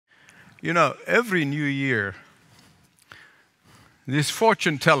You know, every new year, these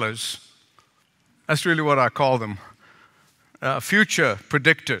fortune tellers, that's really what I call them, future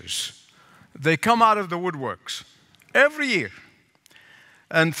predictors, they come out of the woodworks every year.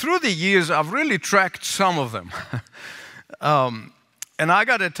 And through the years, I've really tracked some of them. And I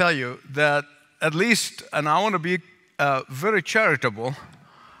got to tell you that at least, and I want to be very charitable,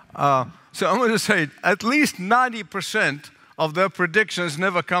 so I'm going to say at least 90% of their predictions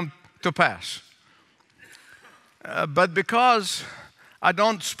never come to pass. But because I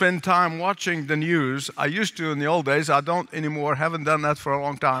don't spend time watching the news, I used to in the old days, I don't anymore, haven't done that for a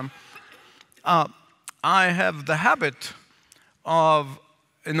long time. I have the habit of,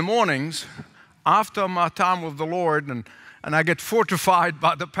 in the mornings, after my time with the Lord, and I get fortified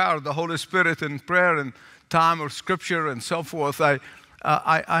by the power of the Holy Spirit in prayer and time of Scripture and so forth, I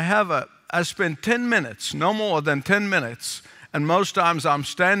spend 10 minutes, no more than 10 minutes, and most times I'm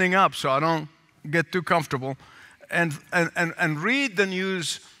standing up so I don't get too comfortable, and read the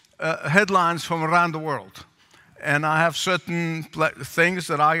news headlines from around the world. And I have certain things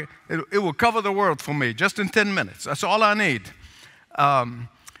that it will cover the world for me, just in 10 minutes. That's all I need.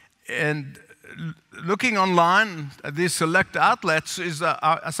 And looking online at these select outlets is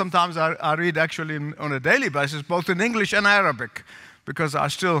sometimes I read actually on a daily basis, both in English and Arabic, because I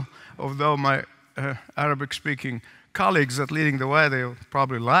still, although my Arabic-speaking colleagues that leading the way, they'll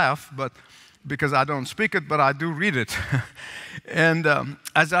probably laugh, but because I don't speak it, but I do read it. And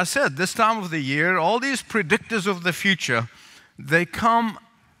as I said, this time of the year, all these predictors of the future, they come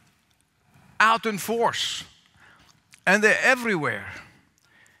out in force, and they're everywhere.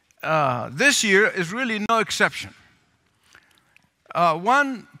 This year is really no exception.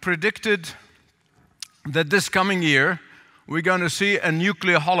 One predicted that this coming year, we're going to see a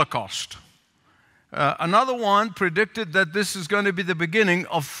nuclear holocaust. Another one predicted that this is going to be the beginning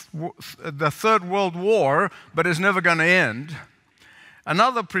of the Third World War, but it's never going to end.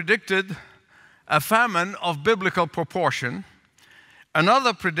 Another predicted a famine of biblical proportion.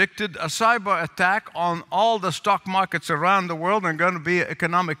 Another predicted a cyber attack on all the stock markets around the world and going to be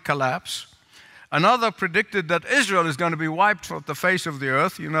economic collapse. Another predicted that Israel is going to be wiped from the face of the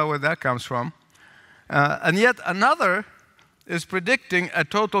earth. You know where that comes from. And yet another is predicting a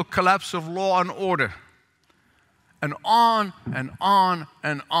total collapse of law and order. And on and on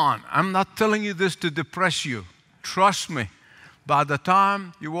and on. I'm not telling you this to depress you. Trust me. By the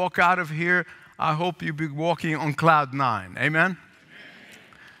time you walk out of here, I hope you'll be walking on cloud 9. Amen?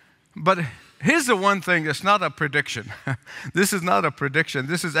 But here's the one thing that's not a prediction. This is not a prediction.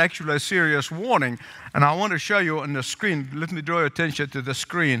 This is actually a serious warning. And I want to show you on the screen. Let me draw your attention to the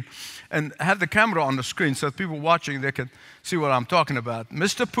screen. And have the camera on the screen so that people watching, they can see what I'm talking about.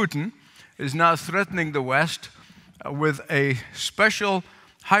 Mr. Putin is now threatening the West with a special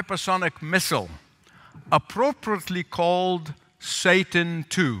hypersonic missile, appropriately called Satan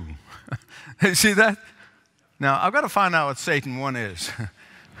II. You see that? Now, I've got to find out what Satan I is.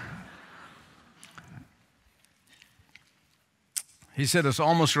 He said it's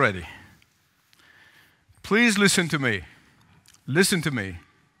almost ready. Please listen to me. Listen to me.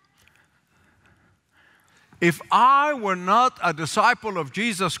 If I were not a disciple of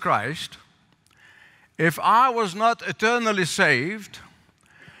Jesus Christ, if I was not eternally saved,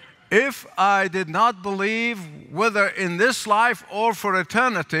 if I did not believe, whether in this life or for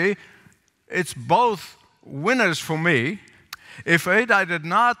eternity, it's both winners for me. If I did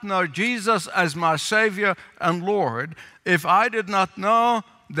not know Jesus as my Savior and Lord, if I did not know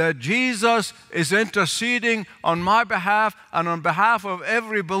that Jesus is interceding on my behalf and on behalf of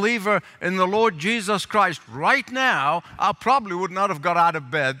every believer in the Lord Jesus Christ right now, I probably would not have got out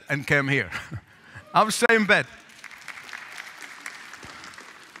of bed and came here. I would stay in bed.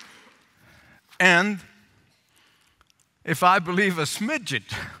 And if I believe a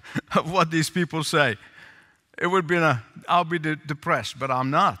smidget of what these people say, it would be I'll be depressed, but I'm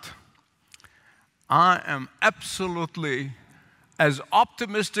not. I am absolutely as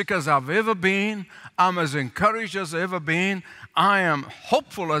optimistic as I've ever been. I'm as encouraged as I've ever been. I am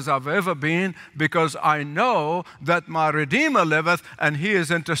hopeful as I've ever been because I know that my Redeemer liveth and He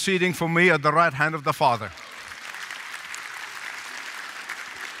is interceding for me at the right hand of the Father.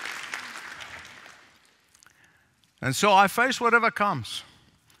 And so I face whatever comes.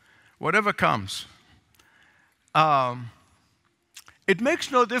 Whatever comes. It makes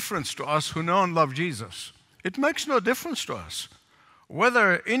no difference to us who know and love Jesus. It makes no difference to us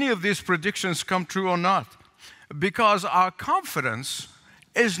whether any of these predictions come true or not, because our confidence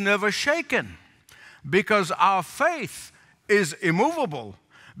is never shaken, because our faith is immovable,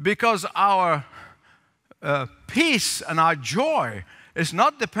 because our peace and our joy is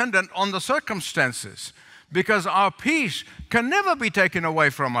not dependent on the circumstances, because our peace can never be taken away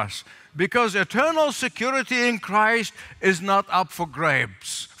from us, because eternal security in Christ is not up for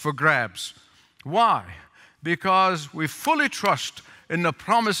grabs. Why? Because we fully trust in the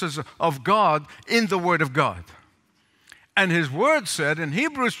promises of God in the Word of God. And His Word said in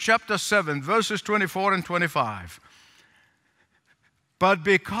Hebrews chapter 7, verses 24 and 25, but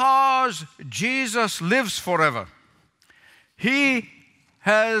because Jesus lives forever, He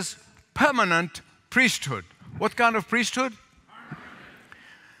has permanent priesthood. What kind of priesthood?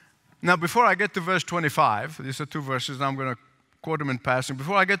 Now, before I get to verse 25, these are two verses, and I'm going to quote them in passing.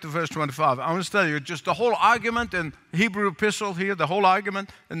 Before I get to verse 25, I want to tell you just the whole argument in Hebrew epistle here, the whole argument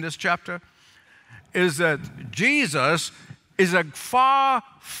in this chapter, is that Jesus is a far,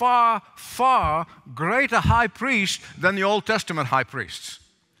 far, far greater high priest than the Old Testament high priests.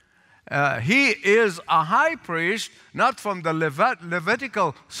 He is a high priest, not from the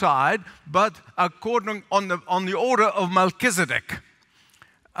Levitical side, but according on the order of Melchizedek.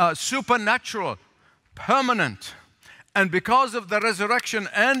 Supernatural, permanent. And because of the resurrection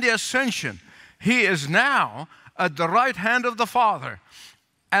and the ascension, He is now at the right hand of the Father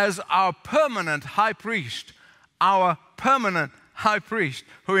as our permanent high priest, our permanent high priest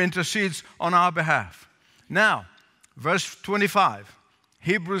who intercedes on our behalf. Now, verse 25,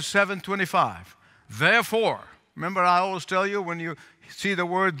 Hebrews 7:25. Therefore, remember I always tell you when you see the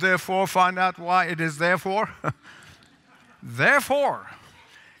word therefore, find out why it is therefore. Therefore,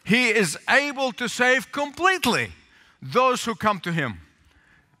 He is able to save completely those who come to Him.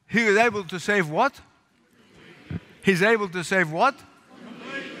 He is able to save what? He's able to save what?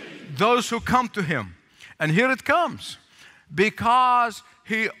 Those who come to Him. And here it comes. Because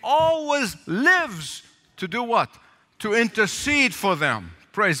He always lives to do what? To intercede for them.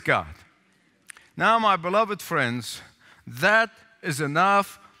 Praise God. Now, my beloved friends, that is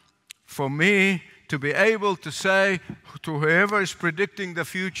enough for me to be able to say to whoever is predicting the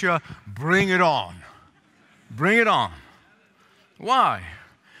future, bring it on. Bring it on. Why?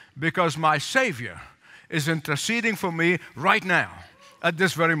 Because my Savior is interceding for me right now, at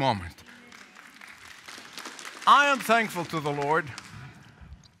this very moment. I am thankful to the Lord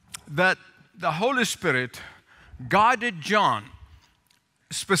that the Holy Spirit guided John,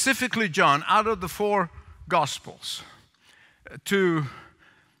 specifically John, out of the 4 Gospels, to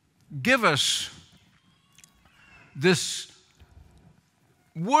give us this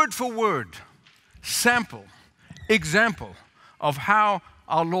word-for-word sample, example of how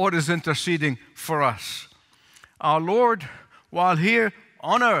our Lord is interceding for us. Our Lord, while here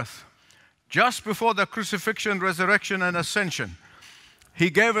on earth, just before the crucifixion, resurrection, and ascension, He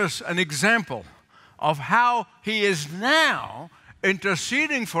gave us an example of how He is now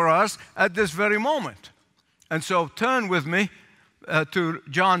interceding for us at this very moment. And so turn with me to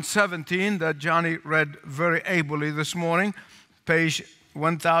John 17 that Johnny read very ably this morning, page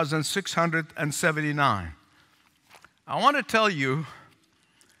 1679. I want to tell you,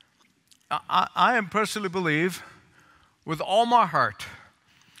 I am personally believe with all my heart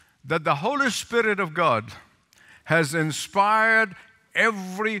that the Holy Spirit of God has inspired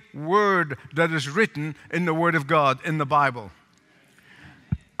every word that is written in the Word of God in the Bible.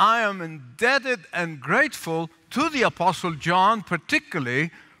 I am indebted and grateful to the Apostle John,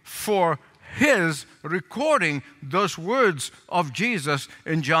 particularly for his recording those words of Jesus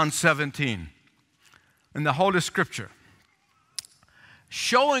in John 17, in the Holy Scripture,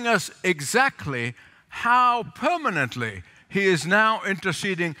 showing us exactly how permanently He is now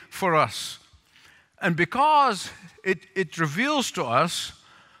interceding for us. And because it reveals to us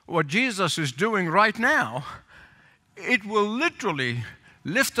what Jesus is doing right now, it will literally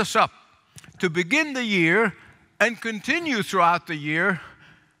lift us up to begin the year and continue throughout the year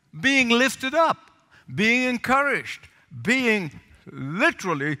being lifted up, being encouraged, being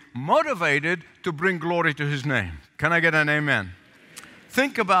literally motivated to bring glory to His name. Can I get an amen?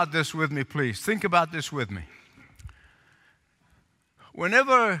 Think about this with me, please. Think about this with me.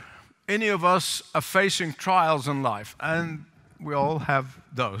 Whenever any of us are facing trials in life, and we all have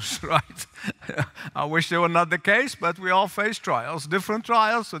those, right? I wish they were not the case, but we all face trials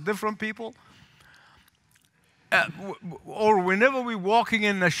for different people. Or whenever we're walking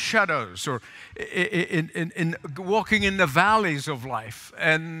in the shadows or in walking in the valleys of life.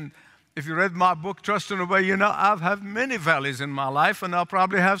 And if you read my book, Trust and Obey, you know I've had many valleys in my life, and I'll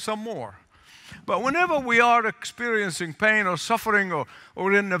probably have some more. But whenever we are experiencing pain or suffering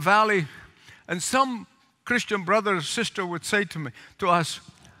or in the valley, and some Christian brother or sister would say to us,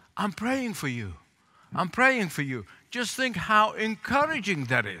 I'm praying for you. I'm praying for you. Just think how encouraging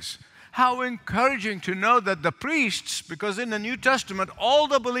that is. How encouraging to know that the priests, because in the New Testament, all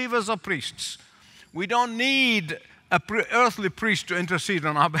the believers are priests. We don't need an earthly priest to intercede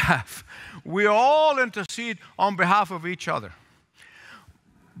on our behalf. We all intercede on behalf of each other.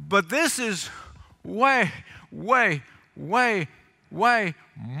 But this is way, way, way, way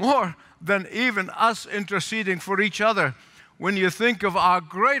more than even us interceding for each other. When you think of our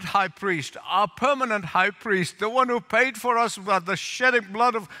great high priest, our permanent high priest, the one who paid for us by the shedding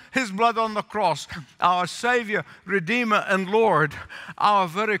blood of his blood on the cross, our Savior, Redeemer, and Lord, our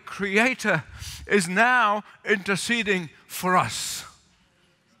very Creator, is now interceding for us.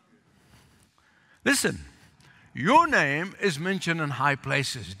 Listen, your name is mentioned in high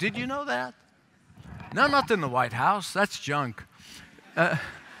places. Did you know that? No, not in the White House. That's junk.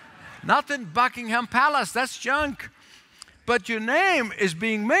 Not in Buckingham Palace. That's junk. But your name is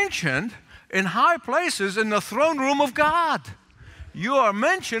being mentioned in high places in the throne room of God. You are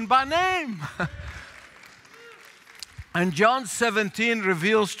mentioned by name. And John 17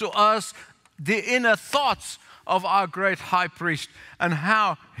 reveals to us the inner thoughts of our great high priest and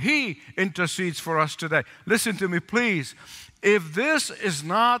how he intercedes for us today. Listen to me, please. If this is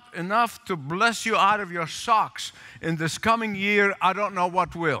not enough to bless you out of your socks in this coming year, I don't know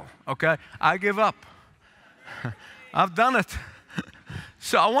what will, okay? I give up. I've done it.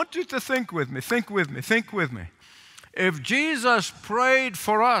 So I want you to think with me. If Jesus prayed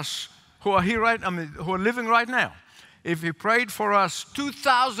for us who are who are living right now, if he prayed for us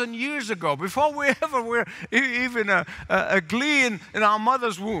 2,000 years ago, before we ever were even a glee in our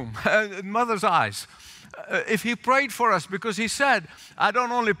mother's womb, mother's eyes, if he prayed for us, because he said, I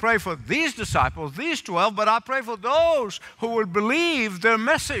don't only pray for these disciples, these 12, but I pray for those who will believe their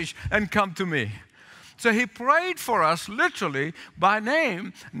message and come to me. So he prayed for us literally by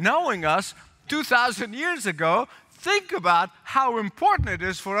name, knowing us 2,000 years ago. Think about how important it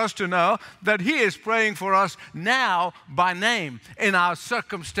is for us to know that he is praying for us now by name in our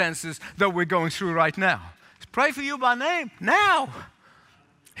circumstances that we're going through right now. Pray for you by name now.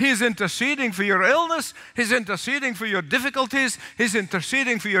 He's interceding for your illness. He's interceding for your difficulties. He's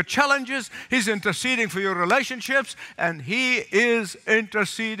interceding for your challenges. He's interceding for your relationships. And he is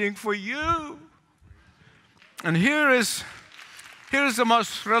interceding for you. And here is the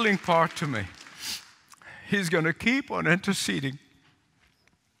most thrilling part to me. He's going to keep on interceding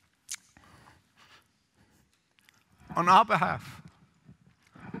on our behalf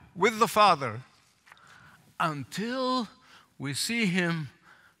with the Father until we see him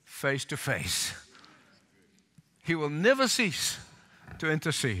face to face. He will never cease to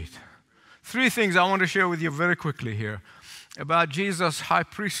intercede. 3 things I want to share with you very quickly here about Jesus' high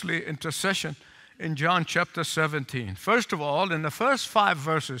priestly intercession in John chapter 17. First of all, in the first 5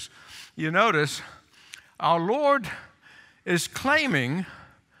 verses, you notice our Lord is claiming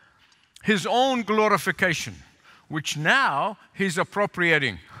his own glorification, which now he's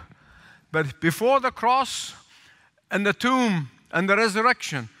appropriating. But before the cross and the tomb and the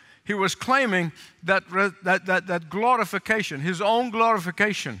resurrection, he was claiming that glorification, his own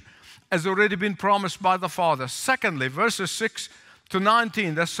glorification, has already been promised by the Father. Secondly, verses 6 to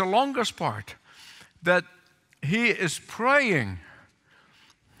 19, that's the longest part, that he is praying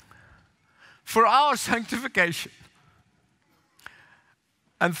for our sanctification.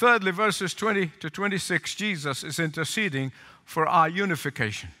 And thirdly, verses 20 to 26, Jesus is interceding for our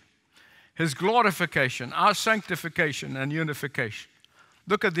unification. His glorification, our sanctification and unification.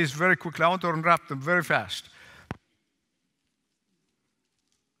 Look at these very quickly. I want to unwrap them very fast.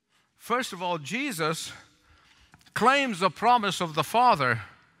 First of all, Jesus claims the promise of the Father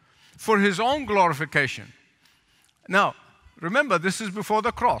for his own glorification. Now, remember, this is before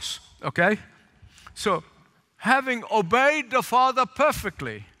the cross, okay? So, having obeyed the Father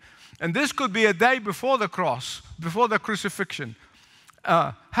perfectly, and this could be a day before the cross, before the crucifixion,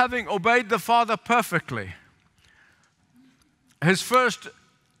 having obeyed the Father perfectly, his first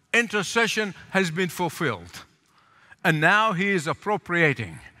intercession has been fulfilled. And now he is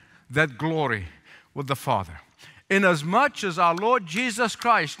appropriating that glory with the Father. Inasmuch as our Lord Jesus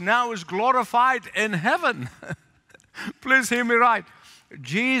Christ now is glorified in heaven. Please hear me right.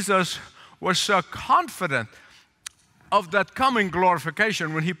 Jesus was so confident of that coming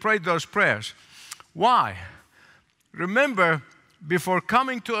glorification when he prayed those prayers. Why? Remember, before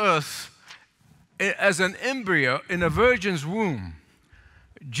coming to earth as an embryo in a virgin's womb,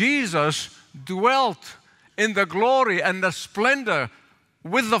 Jesus dwelt in the glory and the splendor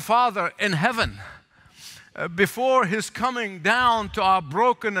with the Father in heaven. Before his coming down to our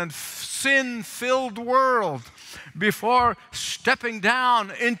broken and sin-filled world, before stepping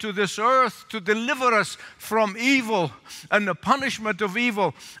down into this earth to deliver us from evil and the punishment of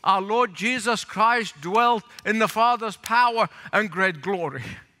evil, our Lord Jesus Christ dwelt in the Father's power and great glory.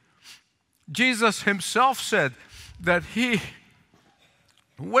 Jesus himself said that he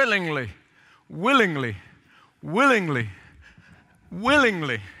willingly,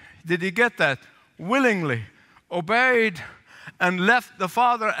 did he get that? Willingly obeyed and left the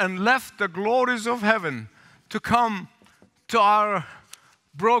Father and left the glories of heaven to come to our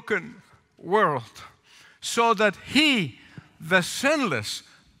broken world, so that he, the sinless,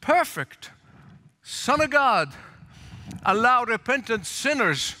 perfect Son of God, allow repentant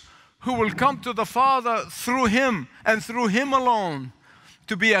sinners who will come to the Father through him and through him alone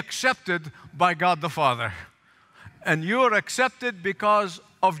to be accepted by God the Father. And you're accepted because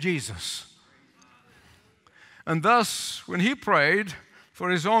of Jesus. And thus, when he prayed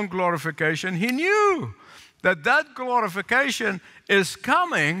for his own glorification, he knew that that glorification is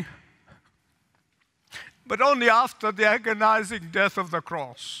coming, but only after the agonizing death of the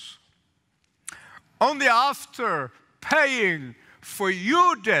cross. Only after paying for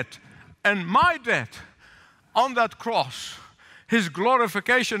your debt and my debt on that cross, his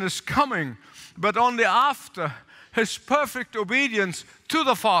glorification is coming, but only after his perfect obedience to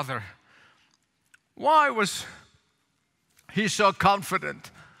the Father. Why was he so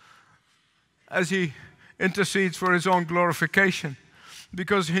confident as he intercedes for his own glorification?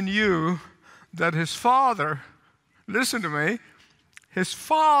 Because he knew that his Father, listen to me, his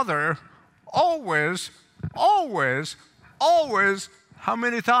Father always, how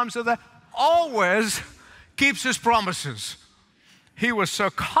many times is that? Always keeps his promises. He was so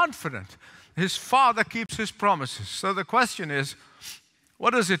confident his Father keeps his promises. So the question is,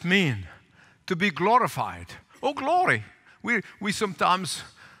 what does it mean to be glorified? Oh, glory. We sometimes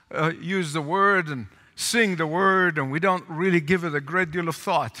use the word and sing the word, and we don't really give it a great deal of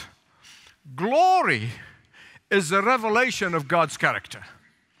thought. Glory is the revelation of God's character.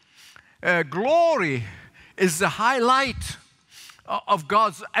 Glory is the highlight of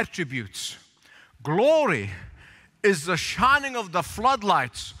God's attributes. Glory is the shining of the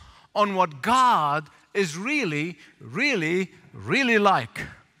floodlights on what God is really like.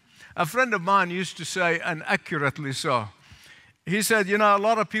 A friend of mine used to say, and accurately so, he said, you know, a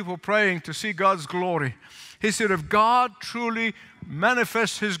lot of people praying to see God's glory. He said, if God truly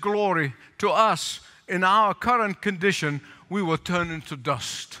manifests his glory to us in our current condition, we will turn into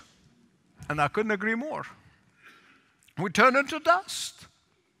dust. And I couldn't agree more. We turn into dust.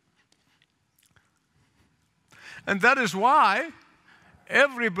 And that is why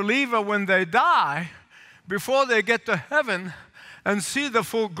every believer, when they die, before they get to heaven and see the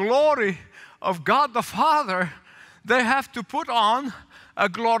full glory of God the Father, they have to put on a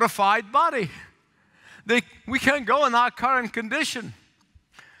glorified body. We can't go in our current condition.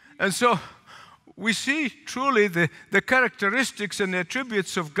 And so we see truly the characteristics and the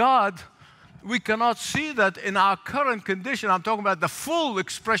attributes of God. We cannot see that in our current condition. I'm talking about the full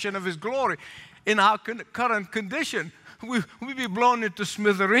expression of his glory. In our current condition, we'd be blown into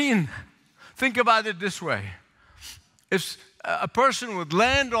smithereen. Think about it this way. If a person would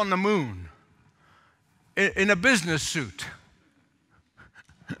land on the moon in a business suit,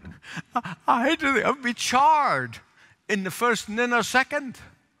 I hate to think, I would be charred in the first nanosecond.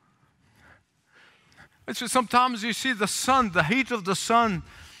 So sometimes you see the sun, the heat of the sun,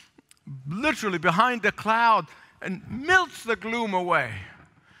 literally behind the cloud, and melts the gloom away.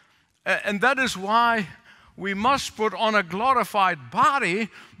 And that is why we must put on a glorified body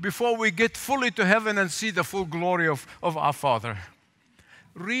before we get fully to heaven and see the full glory of our Father.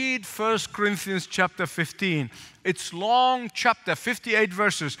 Read 1 Corinthians chapter 15. It's long chapter, 58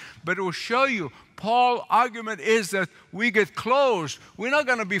 verses, but it will show you Paul's argument is that we get close. We're not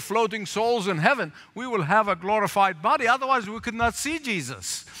going to be floating souls in heaven. We will have a glorified body. Otherwise, we could not see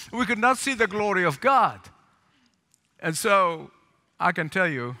Jesus. We could not see the glory of God. And so, I can tell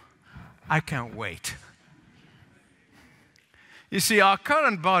you, I can't wait. You see, our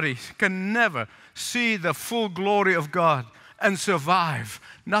current body can never see the full glory of God and survive,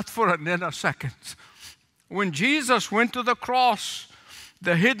 not for a nanosecond. When Jesus went to the cross,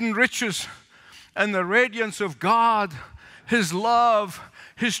 the hidden riches and the radiance of God, his love,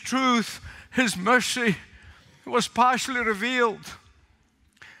 his truth, his mercy was partially revealed.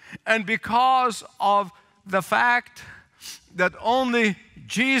 And because of the fact that only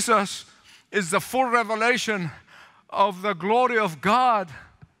Jesus is the full revelation of the glory of God,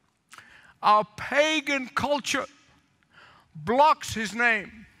 our pagan culture blocks his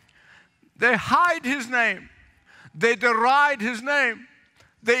name. They hide his name. They deride his name.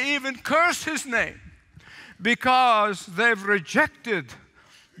 They even curse his name because they've rejected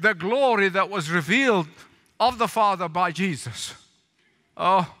the glory that was revealed of the Father by Jesus.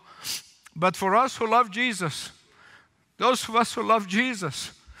 Oh, but for us who love Jesus, those of us who love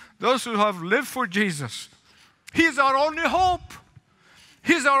Jesus, those who have lived for Jesus, He's our only hope.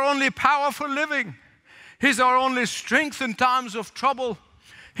 He's our only power for living. He's our only strength in times of trouble.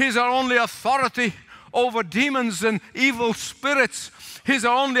 He's our only authority over demons and evil spirits. He's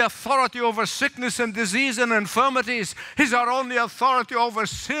our only authority over sickness and disease and infirmities. He's our only authority over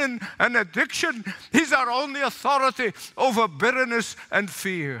sin and addiction. He's our only authority over bitterness and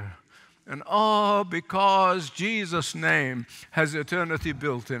fear. And all because Jesus' name has eternity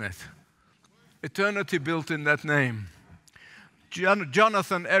built in it. Eternity built in that name.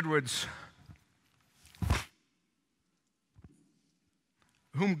 Jonathan Edwards,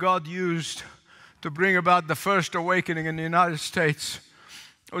 whom God used to bring about the first awakening in the United States,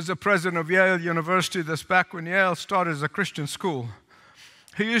 was the president of Yale University. This back when Yale started as a Christian school.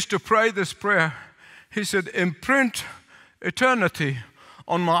 He used to pray this prayer. He said, imprint eternity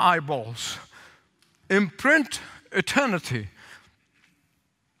on my eyeballs. Imprint eternity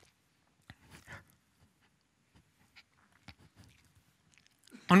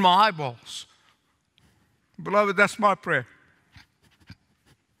on my eyeballs. Beloved, that's my prayer.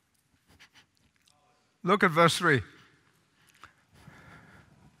 Look at verse 3.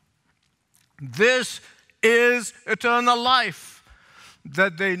 This is eternal life,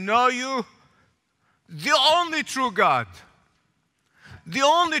 that they know you, the only true God,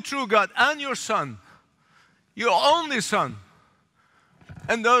 and your Son, your only Son.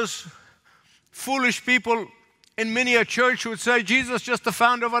 And those foolish people in many a church would say, Jesus just the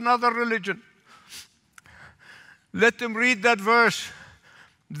founder of another religion. Let them read that verse.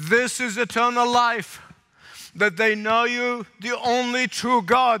 This is eternal life, that they know you, the only true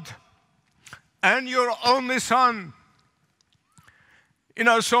God, and your only Son. You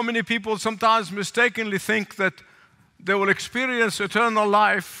know, so many people sometimes mistakenly think that they will experience eternal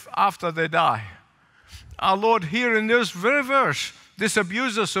life after they die. Our Lord here in this very verse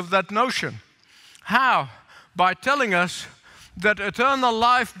disabuses us of that notion. How? By telling us that eternal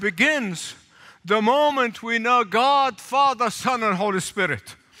life begins the moment we know God, Father, Son, and Holy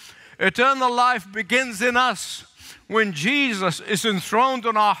Spirit. Eternal life begins in us when Jesus is enthroned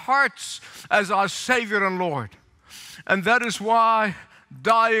on our hearts as our Savior and Lord. And that is why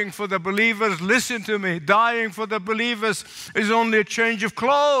dying for the believers, listen to me, dying for the believers is only a change of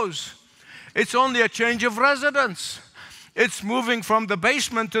clothes. It's only a change of residence. It's moving from the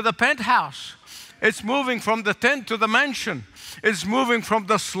basement to the penthouse. It's moving from the tent to the mansion. It's moving from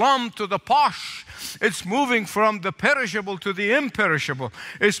the slum to the posh. It's moving from the perishable to the imperishable.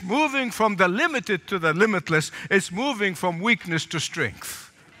 It's moving from the limited to the limitless. It's moving from weakness to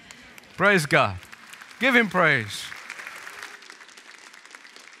strength. Praise God. Give Him praise.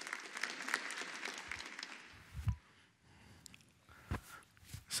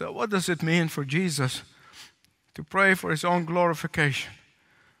 So what does it mean for Jesus to pray for His own glorification?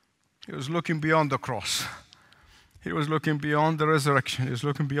 He was looking beyond the cross. He was looking beyond the resurrection. He was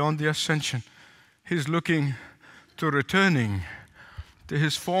looking beyond the ascension. He's looking to returning to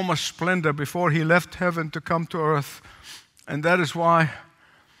His former splendor before He left heaven to come to earth. And that is why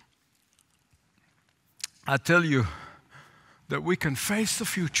I tell you that we can face the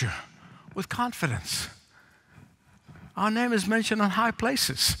future with confidence. Our name is mentioned on high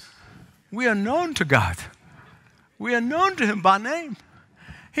places. We are known to God. We are known to Him by name.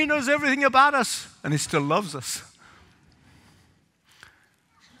 He knows everything about us, and He still loves us.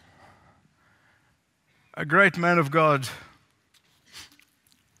 A great man of God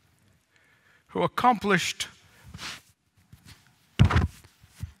who accomplished, let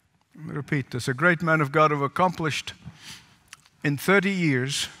me repeat this, a great man of God who accomplished in 30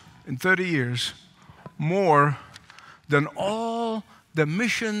 years, more than all the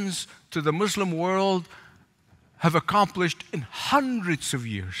missions to the Muslim world have accomplished in hundreds of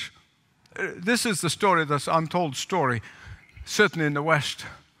years. This is the story, this untold story, certainly in the West.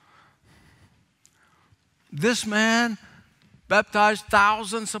 This man baptized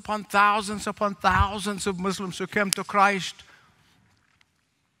thousands upon thousands upon thousands of Muslims who came to Christ.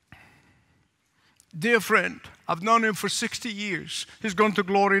 Dear friend, I've known him for 60 years. He's gone to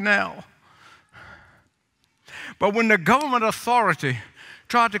glory now. But when the government authority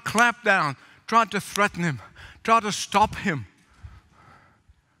tried to clamp down, tried to threaten him, tried to stop him,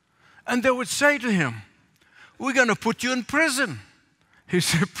 and they would say to him, we're going to put you in prison. He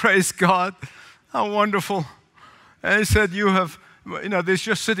said, praise God. How wonderful. And he said, they're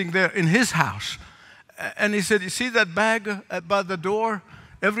just sitting there in his house. And he said, you see that bag by the door?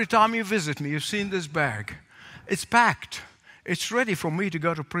 Every time you visit me, you've seen this bag. It's packed. It's ready for me to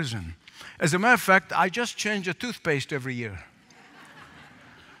go to prison. As a matter of fact, I just change a toothpaste every year.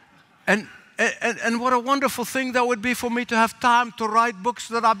 And what a wonderful thing that would be for me to have time to write books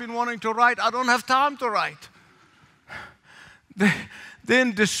that I've been wanting to write. I don't have time to write. They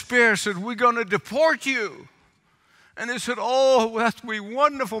in despair said, we're going to deport you. And they said, oh, that would be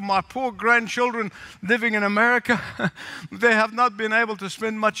wonderful. My poor grandchildren living in America, they have not been able to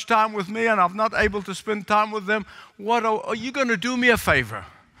spend much time with me, and I'm not able to spend time with them. What are you going to do me a favor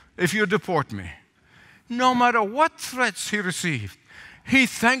if you deport me? No matter what threats he received, he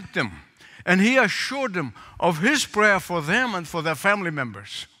thanked them, and he assured them of his prayer for them and for their family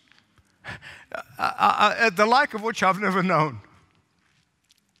members, the like of which I've never known.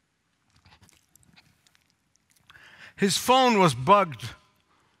 His phone was bugged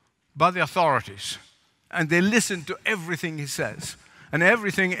by the authorities, and they listened to everything he says and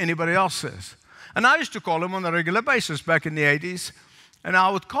everything anybody else says. And I used to call him on a regular basis back in the 80s, and I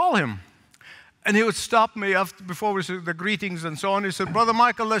would call him. And he would stop me before we said the greetings and so on. He said, Brother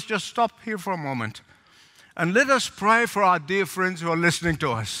Michael, let's just stop here for a moment, and let us pray for our dear friends who are listening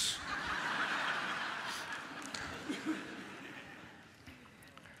to us.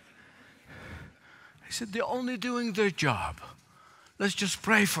 He said, they're only doing their job. Let's just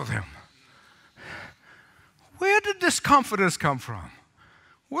pray for them. Where did this confidence come from?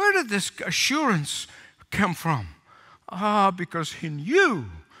 Where did this assurance come from? Because he knew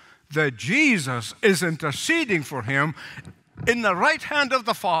that Jesus is interceding for him in the right hand of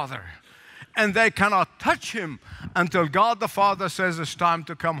the Father. And they cannot touch him until God the Father says it's time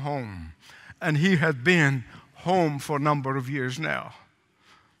to come home. And he had been home for a number of years now.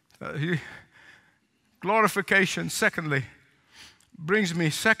 Glorification, secondly, brings me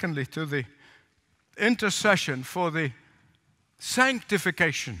to the intercession for the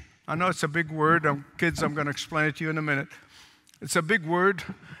sanctification. I know it's a big word. Kids, I'm going to explain it to you in a minute. It's a big word,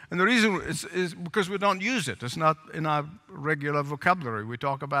 and the reason is because we don't use it. It's not in our regular vocabulary. We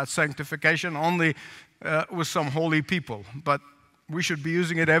talk about sanctification only with some holy people, but we should be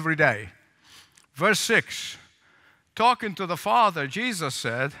using it every day. Verse 6, talking to the Father, Jesus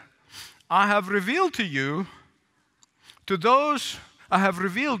said, I have revealed you to those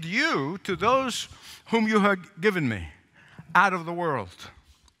whom you have given me out of the world.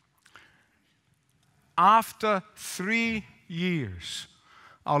 After 3 years,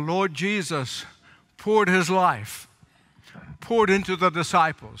 our Lord Jesus poured his life, poured into the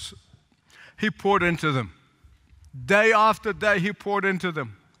disciples. He poured into them. Day after day, he poured into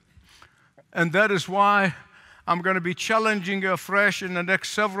them. And that is why I'm going to be challenging you afresh in the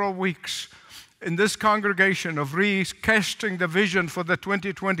next several weeks in this congregation of recasting the vision for the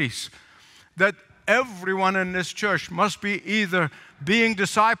 2020s, that everyone in this church must be either being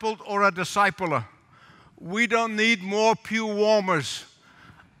discipled or a discipler. We don't need more pew warmers.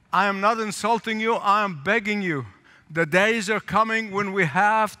 I am not insulting you. I am begging you. The days are coming when we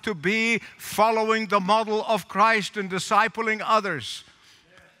have to be following the model of Christ and discipling others.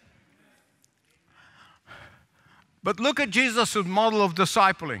 But look at Jesus' model of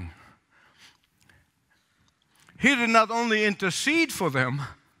discipling. He did not only intercede for them,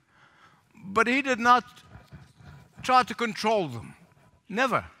 but he did not try to control them.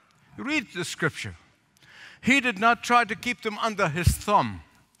 Never. Read the scripture. He did not try to keep them under his thumb.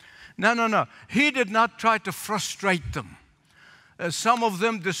 No. He did not try to frustrate them. Some of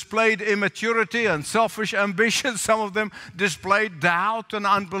them displayed immaturity and selfish ambition. Some of them displayed doubt and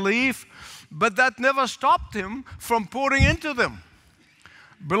unbelief. But that never stopped him from pouring into them.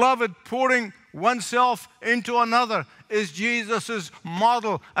 Beloved, pouring oneself into another is Jesus'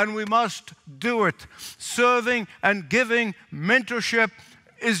 model, and we must do it. Serving and giving mentorship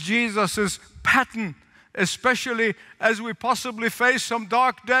is Jesus' pattern, especially as we possibly face some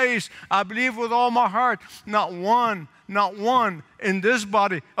dark days. I believe with all my heart, not one in this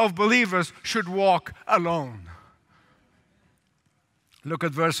body of believers should walk alone. Look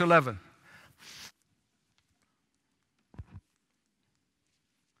at verse 11.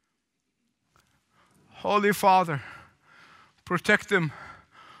 Holy Father, protect them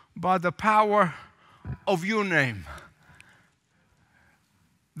by the power of your name.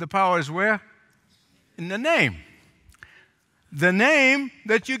 The power is where? In the name. The name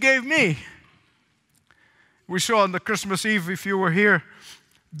that you gave me. We saw on the Christmas Eve, if you were here,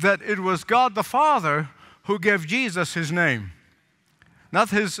 that it was God the Father who gave Jesus his name. Not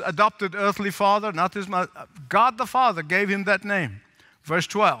his adopted earthly father, not his mother. God the Father gave him that name. Verse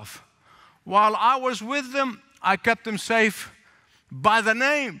 12. While I was with them, I kept them safe by the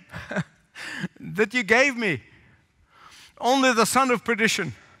name that you gave me. Only the son of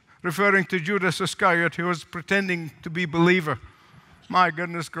perdition, referring to Judas Iscariot, who was pretending to be a believer. My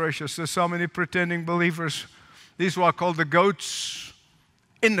goodness gracious, there's so many pretending believers. These are called the goats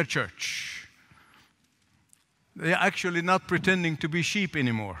in the church. They're actually not pretending to be sheep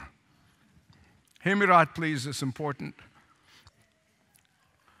anymore. Hear me right, please, it's important.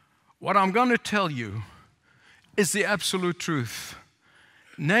 What I'm going to tell you is the absolute truth.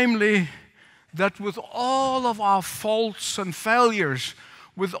 Namely, that with all of our faults and failures,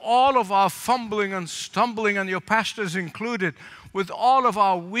 with all of our fumbling and stumbling, and your pastors included, with all of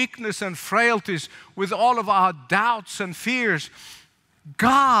our weakness and frailties, with all of our doubts and fears,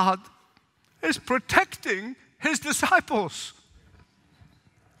 God is protecting His disciples.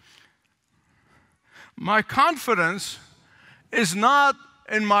 My confidence is not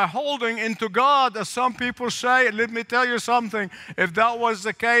in my holding into God, as some people say. Let me tell you something. If that was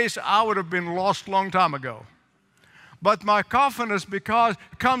the case, I would have been lost a long time ago. But my confidence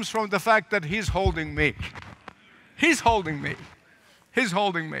comes from the fact that He's holding me. He's holding me. He's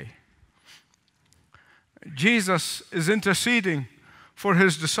holding me. Jesus is interceding for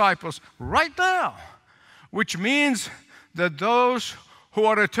His disciples right now, which means that those who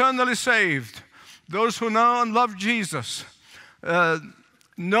are eternally saved, those who know and love Jesus,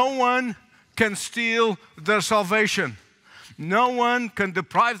 no one can steal their salvation. No one can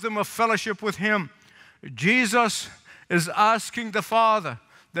deprive them of fellowship with Him. Jesus is asking the Father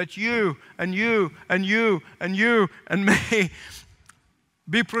that you and you and you and you and me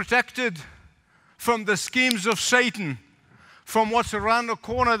be protected from the schemes of Satan, from what's around the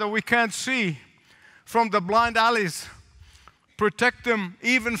corner that we can't see, from the blind alleys. Protect them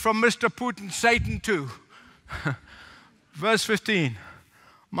even from Mr. Putin, Satan too. Verse 15.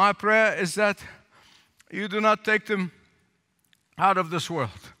 My prayer is that you do not take them out of this world,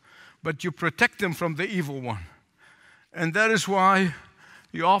 but you protect them from the evil one. And that is why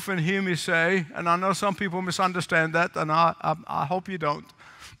you often hear me say, and I know some people misunderstand that, and I hope you don't,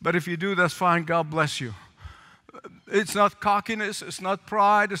 but if you do, that's fine. God bless you. It's not cockiness, it's not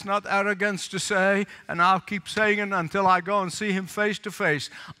pride, it's not arrogance to say, and I'll keep saying it until I go and see Him face to face.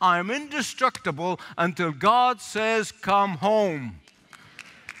 I am indestructible until God says, come home.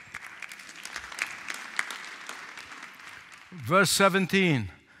 Verse 17,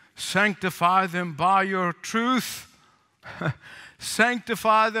 sanctify them by your truth.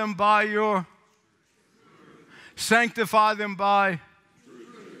 Sanctify them by your... Sanctify them by...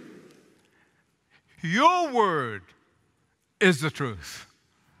 Your word is the truth.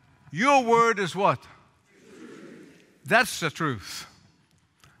 Your word is what? That's the truth.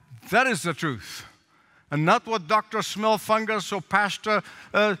 That is the truth. And not what Dr. Smellfungus or Pastor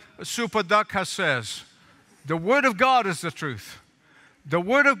Super Duck has says. The Word of God is the truth. The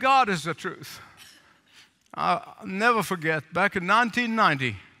Word of God is the truth. I'll never forget, back in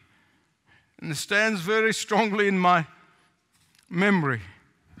 1990, and it stands very strongly in my memory,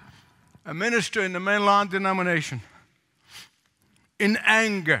 a minister in the mainline denomination, in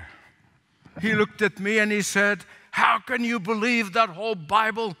anger, he looked at me and he said, how can you believe that whole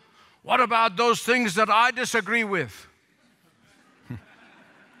Bible? What about those things that I disagree with?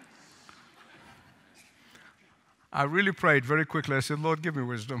 I really prayed very quickly. I said, Lord, give me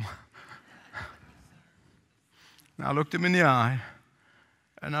wisdom. And I looked him in the eye,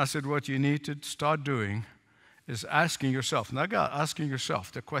 and I said, what you need to start doing is asking yourself, now God, asking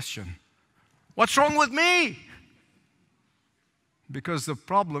yourself the question, what's wrong with me? Because the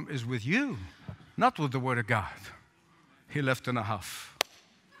problem is with you, not with the Word of God. He left in a huff.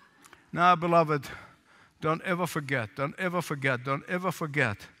 Now, beloved, don't ever forget, don't ever forget, don't ever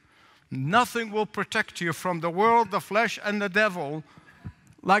forget. Nothing will protect you from the world, the flesh, and the devil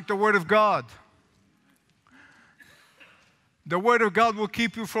like the Word of God. The Word of God will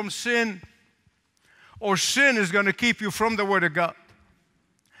keep you from sin, or sin is going to keep you from the Word of God.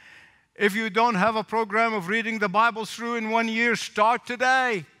 If you don't have a program of reading the Bible through in 1 year, start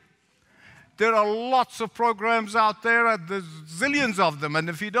today. There are lots of programs out there, there's zillions of them. And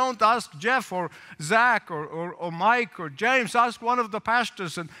if you don't, ask Jeff or Zach or Mike or James, ask one of the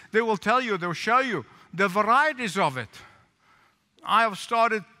pastors and they will tell you, they'll show you the varieties of it. I have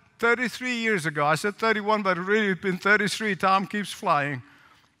started 33 years ago. I said 31, but really it's been 33. Time keeps flying.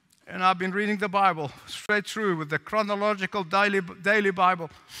 And I've been reading the Bible straight through with the chronological daily Bible.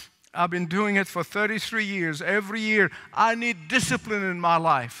 I've been doing it for 33 years. Every year, I need discipline in my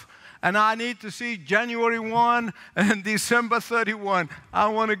life. And I need to see January 1 and December 31. I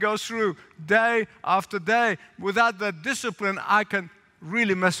want to go through day after day. Without that discipline, I can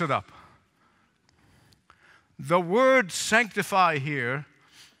really mess it up. The word sanctify here,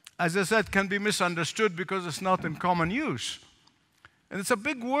 as I said, can be misunderstood because it's not in common use. And it's a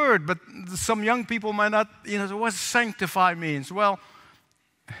big word, but some young people might not, what sanctify means? Well,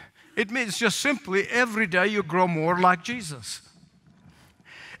 it means just simply every day you grow more like Jesus.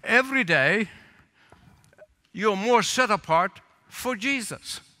 Every day you're more set apart for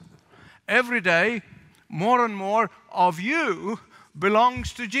Jesus. Every day, more and more of you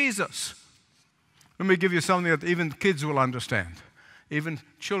belongs to Jesus. Let me give you something that even kids will understand. Even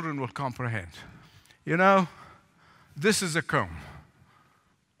children will comprehend. This is a comb.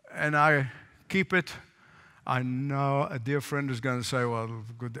 And I keep it. I know a dear friend is going to say, well,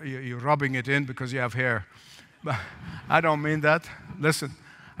 good, you're rubbing it in because you have hair. But I don't mean that. Listen,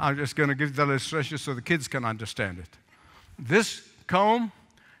 I'm just going to give the illustration so the kids can understand it. This comb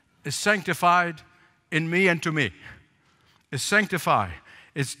is sanctified in me and to me. It's sanctified.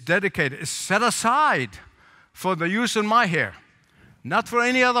 It's dedicated. It's set aside for the use in my hair, not for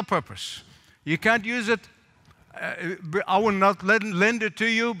any other purpose. You can't use it. I will not lend it to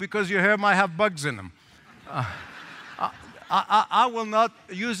you because your hair might have bugs in them. I will not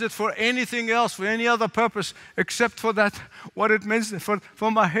use it for anything else, for any other purpose, except for that, what it means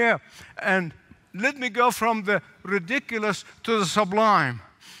for my hair. And let me go from the ridiculous to the sublime.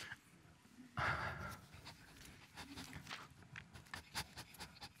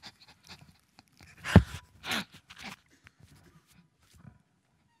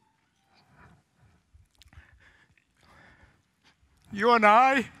 You and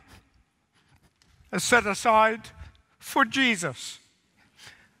I are set aside for Jesus.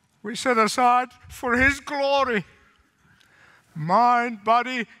 We set aside for His glory. Mind,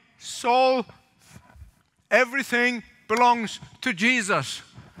 body, soul, everything belongs to Jesus,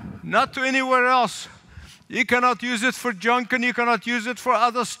 not to anywhere else. You cannot use it for junk and you cannot use it for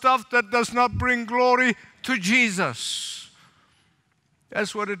other stuff that does not bring glory to Jesus.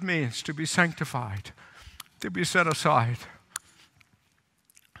 That's what it means to be sanctified, to be set aside.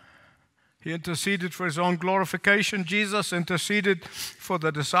 He interceded for His own glorification. Jesus interceded for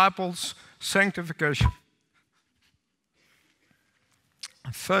the disciples' sanctification.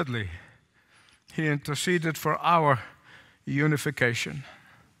 And thirdly, He interceded for our unification.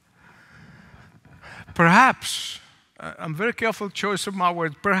 Perhaps, I'm very careful choice of my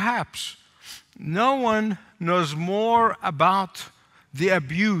words, perhaps no one knows more about the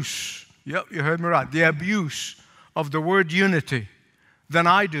abuse, yep, you heard me right, the abuse of the word unity than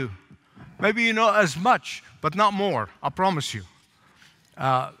I do. Maybe you know as much, but not more, I promise you.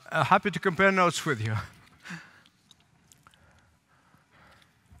 Happy to compare notes with you.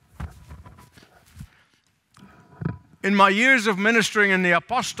 In my years of ministering in the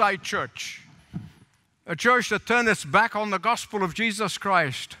apostate church, a church that turned its back on the gospel of Jesus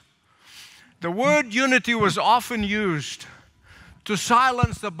Christ, the word unity was often used to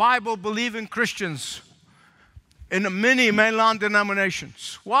silence the Bible-believing Christians in many mainline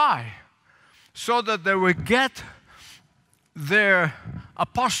denominations. Why? So that they would get their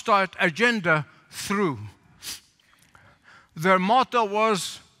apostate agenda through. Their motto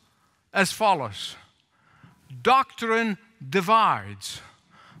was as follows: doctrine divides,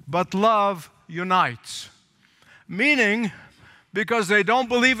 but love unites. Meaning, because they don't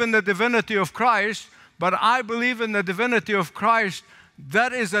believe in the divinity of Christ, but I believe in the divinity of Christ,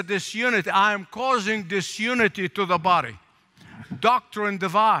 that is a disunity. I am causing disunity to the body. Doctrine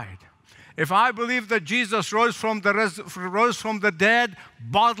divide. If I believe that Jesus rose from the dead,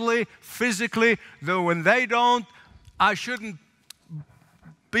 bodily, physically, though when they don't, I shouldn't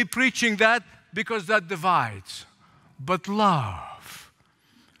be preaching that because that divides. But love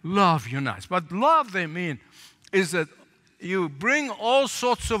unites. But love, they mean, is that you bring all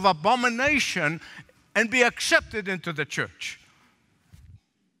sorts of abomination and be accepted into the church.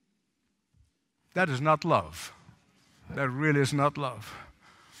 That is not love. That really is not love.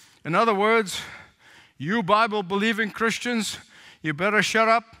 In other words, you Bible-believing Christians, you better shut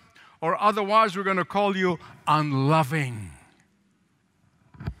up, or otherwise we're going to call you unloving.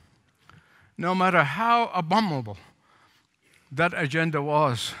 No matter how abominable that agenda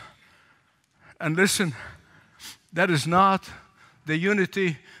was. And listen, that is not the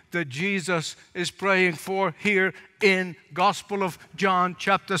unity that Jesus is praying for here in Gospel of John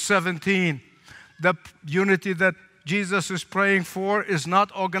chapter 17. The unity that Jesus is praying for is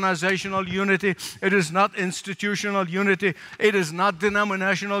not organizational unity. It is not institutional unity. It is not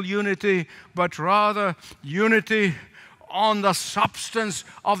denominational unity, but rather unity on the substance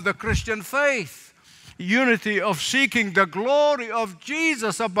of the Christian faith. Unity of seeking the glory of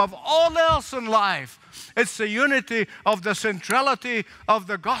Jesus above all else in life. It's the unity of the centrality of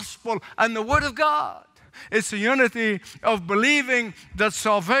the gospel and the Word of God. It's a unity of believing that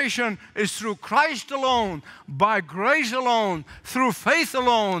salvation is through Christ alone, by grace alone, through faith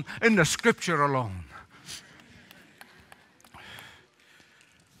alone, in the Scripture alone.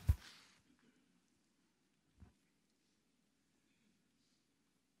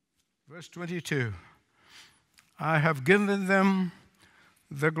 Verse 22, I have given them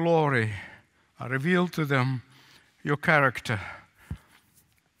the glory. I revealed to them your character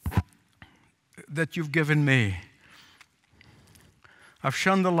that you've given me. I've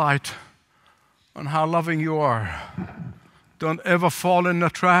shone the light on how loving you are. Don't ever fall in the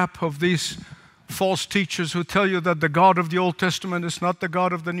trap of these false teachers who tell you that the God of the Old Testament is not the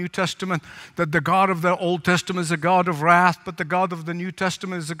God of the New Testament, that the God of the Old Testament is a God of wrath, but the God of the New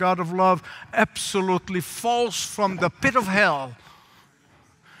Testament is a God of love. Absolutely false from the pit of hell.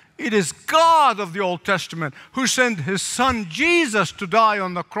 It is God of the Old Testament who sent His Son Jesus to die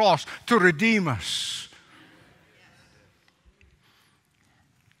on the cross to redeem us.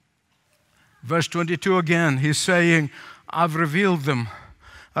 Verse 22 again, He's saying, I've revealed them.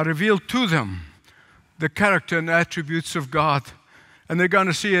 I revealed to them the character and attributes of God. And they're going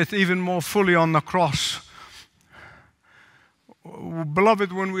to see it even more fully on the cross.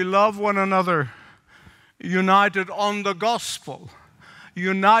 Beloved, when we love one another, united on the gospel,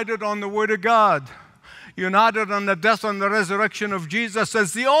 united on the Word of God, united on the death and the resurrection of Jesus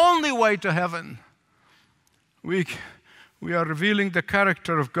as the only way to heaven, we are revealing the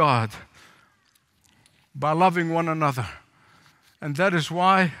character of God by loving one another. And that is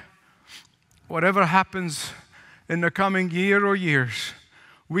why whatever happens in the coming year or years,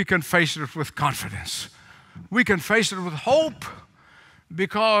 we can face it with confidence. We can face it with hope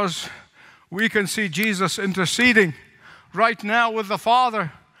because we can see Jesus interceding right now with the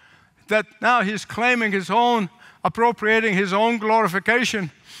Father, that now He's claiming His own, appropriating His own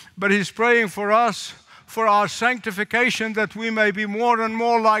glorification, but He's praying for us, for our sanctification, that we may be more and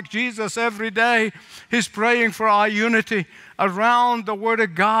more like Jesus every day. He's praying for our unity around the Word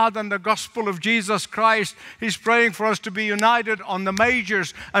of God and the gospel of Jesus Christ. He's praying for us to be united on the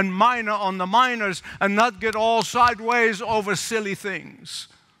majors and minor on the minors and not get all sideways over silly things.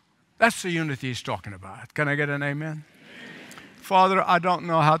 That's the unity He's talking about. Can I get an amen? Amen. Father, I don't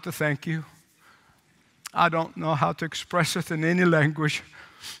know how to thank you. I don't know how to express it in any language.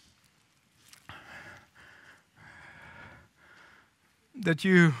 That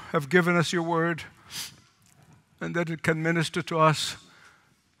you have given us your word and that it can minister to us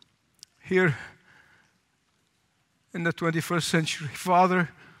here in the 21st century. Father,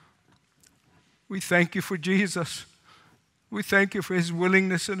 we thank you for Jesus. We thank you for His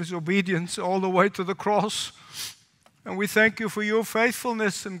willingness and His obedience all the way to the cross. And we thank you for your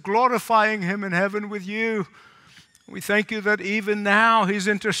faithfulness and glorifying Him in heaven with you. We thank you that even now He's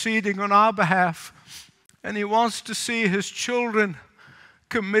interceding on our behalf. And He wants to see His children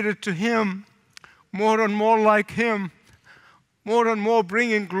committed to Him, more and more like Him, more and more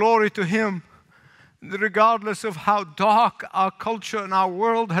bringing glory to Him, regardless of how dark our culture and our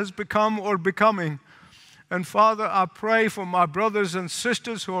world has become or becoming. And Father, I pray for my brothers and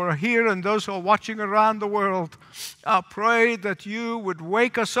sisters who are here and those who are watching around the world. I pray that you would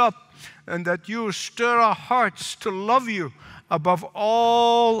wake us up and that you stir our hearts to love you above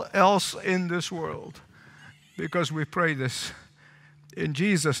all else in this world. Because we pray this in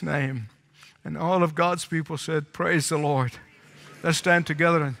Jesus' name. And all of God's people said, praise the Lord. Let's stand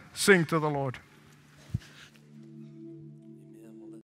together and sing to the Lord.